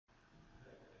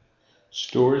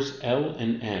Stores L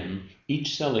and M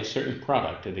each sell a certain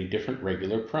product at a different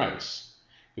regular price.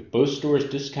 If both stores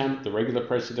discount the regular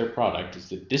price of their product, is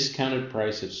the discounted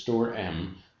price at store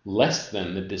M less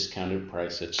than the discounted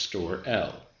price at store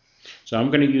L? So I'm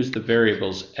going to use the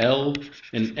variables L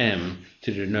and M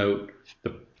to denote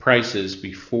the prices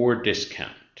before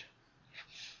discount.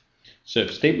 So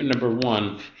statement number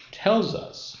 1 tells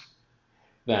us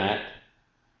that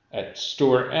at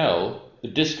store L, the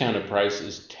discounted price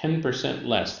is 10%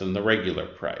 less than the regular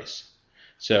price.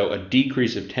 So a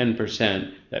decrease of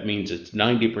 10%, that means it's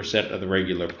 90% of the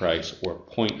regular price, or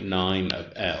 0.9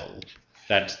 of L.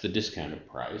 That's the discounted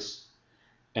price.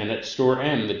 And at store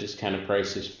M, the discounted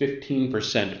price is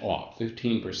 15% off,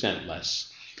 15%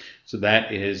 less. So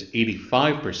that is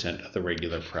 85% of the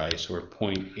regular price, or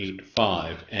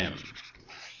 0.85 M.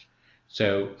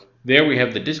 So there we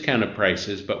have the discounted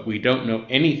prices, but we don't know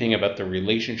anything about the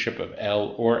relationship of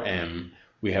L or M.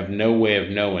 We have no way of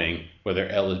knowing whether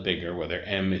L is bigger, whether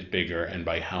M is bigger, and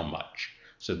by how much.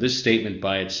 So this statement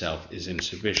by itself is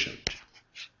insufficient.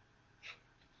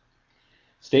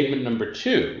 Statement number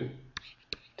 2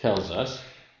 tells us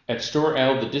at store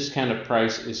L, the discounted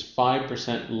price is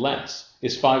 $5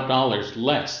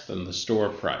 less than the store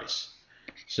price.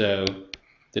 So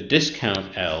the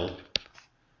discount L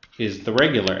is the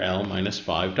regular L minus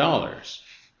 $5.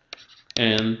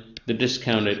 And the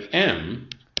discounted M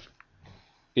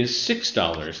is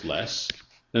 $6 less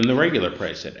than the regular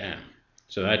price at M.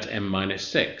 So that's M minus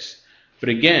 6. But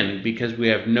again, because we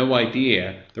have no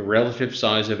idea the relative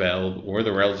size of L or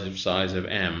the relative size of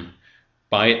M,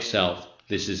 by itself,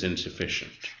 this is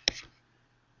insufficient.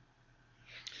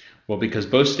 Well, because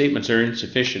both statements are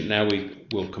insufficient, now we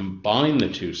will combine the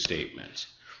two statements.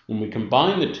 When we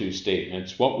combine the two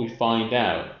statements, what we find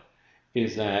out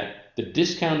is that the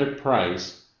discounted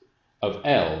price of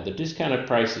L, the discounted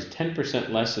price is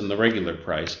 10% less than the regular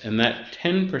price, and that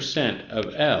 10%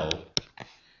 of L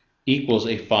equals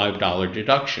a $5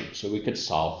 deduction, so we could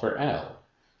solve for L.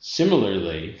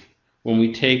 Similarly, when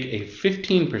we take a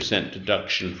 15%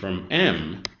 deduction from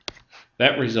M,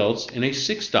 that results in a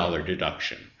 $6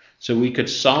 deduction. So we could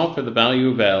solve for the value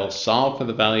of L, solve for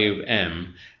the value of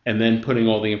M, and then putting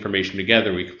all the information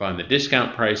together, we could find the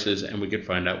discount prices and we could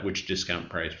find out which discount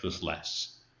price was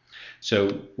less.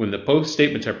 So when both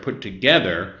statements are put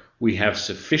together, we have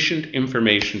sufficient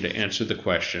information to answer the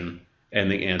question, and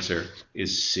the answer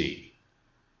is C.